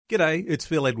G'day, it's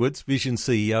Phil Edwards, Vision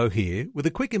CEO here, with a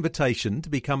quick invitation to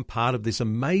become part of this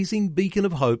amazing beacon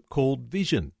of hope called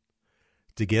Vision.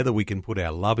 Together we can put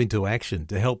our love into action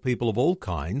to help people of all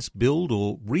kinds build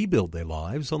or rebuild their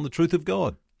lives on the truth of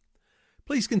God.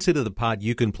 Please consider the part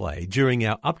you can play during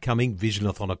our upcoming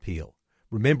Visionathon appeal,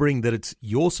 remembering that it's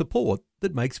your support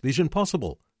that makes Vision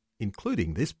possible,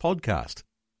 including this podcast.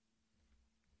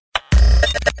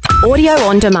 Audio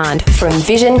on demand from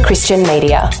Vision Christian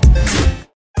Media.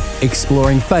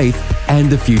 Exploring faith and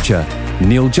the future.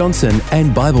 Neil Johnson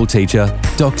and Bible teacher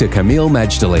Dr. Kameel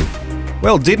Majdali.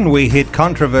 Well, didn't we hit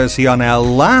controversy on our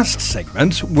last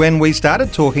segment when we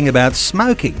started talking about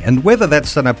smoking and whether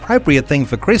that's an appropriate thing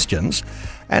for Christians,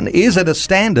 and is it a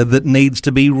standard that needs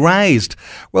to be raised?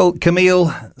 Well,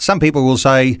 Kameel, some people will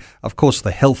say, of course,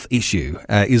 the health issue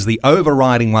is the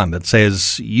overriding one that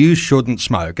says you shouldn't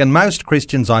smoke. And most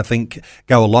Christians, I think,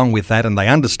 go along with that and they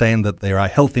understand that there are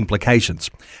health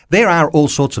implications. There are all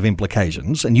sorts of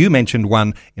implications, and you mentioned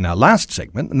one in our last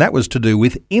segment, and that was to do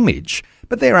with image.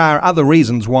 But there are other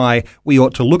reasons why we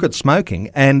ought to look at smoking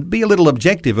and be a little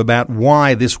objective about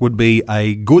why this would be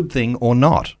a good thing or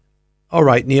not. All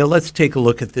right, Neil, let's take a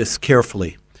look at this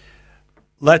carefully.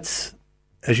 Let's,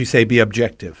 as you say, be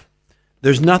objective.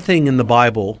 There's nothing in the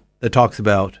Bible that talks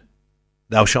about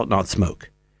thou shalt not smoke,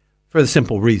 for the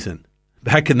simple reason.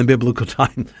 Back in the biblical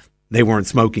time, they weren't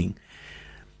smoking.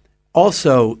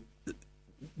 Also,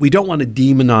 we don't want to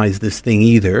demonize this thing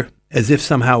either, as if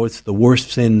somehow it's the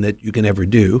worst sin that you can ever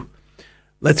do.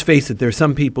 Let's face it, there are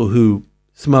some people who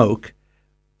smoke,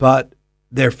 but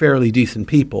they're fairly decent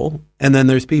people. And then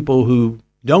there's people who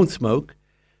don't smoke,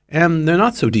 and they're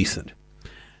not so decent.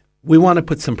 We want to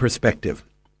put some perspective.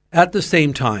 At the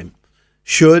same time,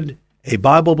 should a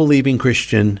Bible-believing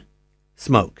Christian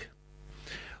smoke?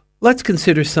 Let's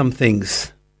consider some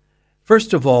things.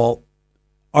 First of all,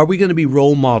 are we going to be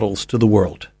role models to the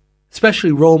world,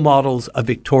 especially role models of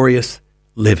victorious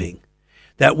living,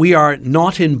 that we are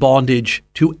not in bondage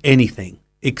to anything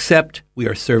except we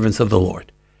are servants of the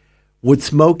Lord? Would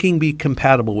smoking be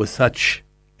compatible with such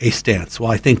a stance? Well,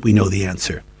 I think we know the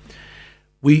answer.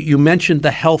 You mentioned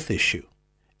the health issue,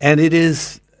 and it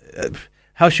is,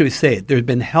 how should we say it? There have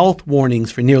been health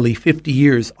warnings for nearly 50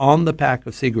 years on the pack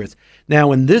of cigarettes.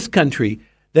 Now, in this country,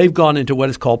 they've gone into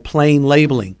what is called plain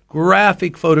labeling,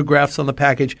 graphic photographs on the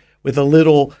package with a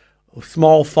little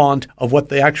small font of what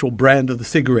the actual brand of the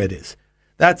cigarette is.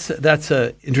 That's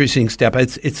an interesting step.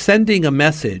 It's sending a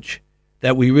message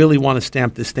that we really want to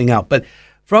stamp this thing out. But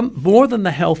from more than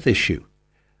the health issue,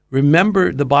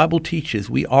 remember the Bible teaches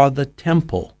we are the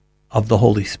temple of the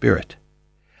Holy Spirit.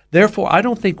 Therefore, I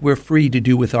don't think we're free to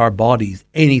do with our bodies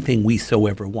anything we so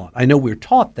ever want. I know we're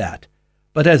taught that,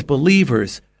 but as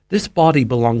believers, this body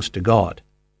belongs to God.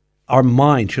 Our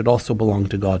mind should also belong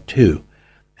to God too.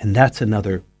 And that's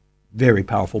another very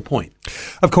powerful point.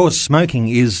 Of course, smoking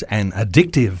is an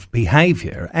addictive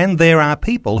behaviour, and there are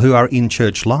people who are in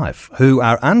church life who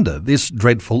are under this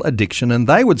dreadful addiction, and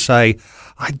they would say,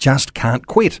 I just can't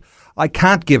quit. I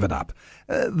can't give it up.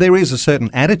 There is a certain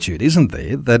attitude, isn't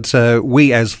there, that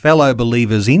we as fellow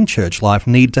believers in church life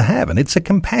need to have, and it's a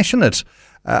compassionate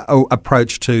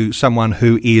approach to someone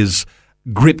who is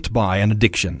gripped by an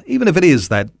addiction, even if it is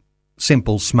that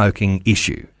simple smoking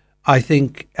issue. I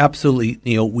think absolutely,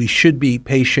 Neil, we should be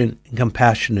patient and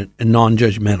compassionate and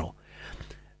non-judgmental.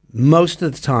 Most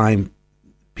of the time,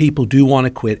 people do want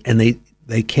to quit, and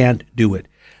they can't do it.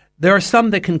 There are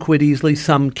some that can quit easily,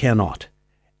 some cannot.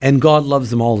 And God loves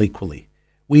them all equally.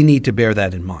 We need to bear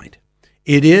that in mind.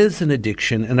 It is an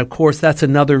addiction, and of course, that's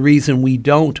another reason we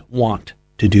don't want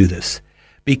to do this.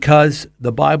 Because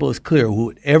the Bible is clear,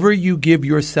 whatever you give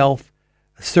yourself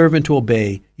servant to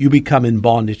obey, you become in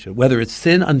bondage, whether it's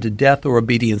sin unto death or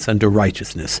obedience unto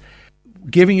righteousness.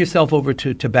 Giving yourself over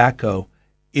to tobacco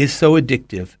is so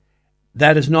addictive.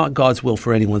 That is not God's will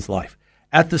for anyone's life.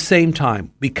 At the same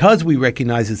time, because we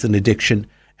recognize it's an addiction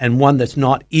and one that's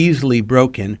not easily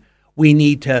broken, we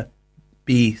need to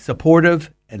be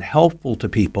supportive and helpful to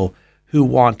people who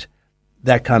want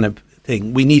that kind of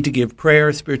thing. We need to give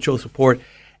prayer, spiritual support.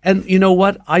 And you know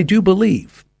what? I do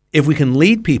believe if we can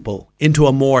lead people into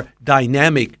a more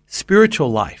dynamic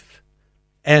spiritual life.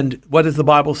 And what does the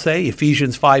Bible say?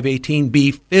 Ephesians 5:18,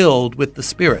 be filled with the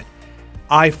Spirit.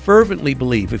 I fervently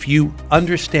believe if you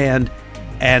understand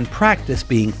and practice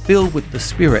being filled with the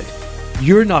Spirit,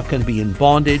 you're not going to be in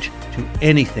bondage to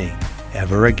anything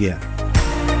ever again.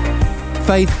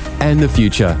 Faith and the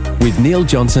Future with Neil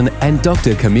Johnson and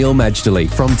Dr. Kameel Majdali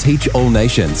from Teach All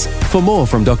Nations. For more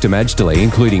from Dr. Majdali,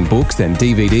 including books and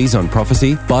DVDs on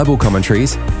prophecy, Bible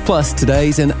commentaries, plus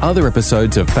today's and other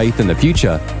episodes of Faith and the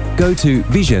Future, go to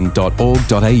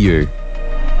vision.org.au.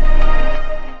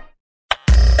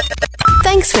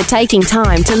 Thanks for taking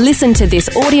time to listen to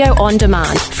this audio on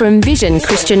demand from Vision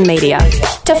Christian Media.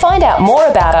 To find out more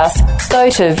about us, go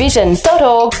to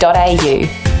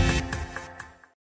vision.org.au.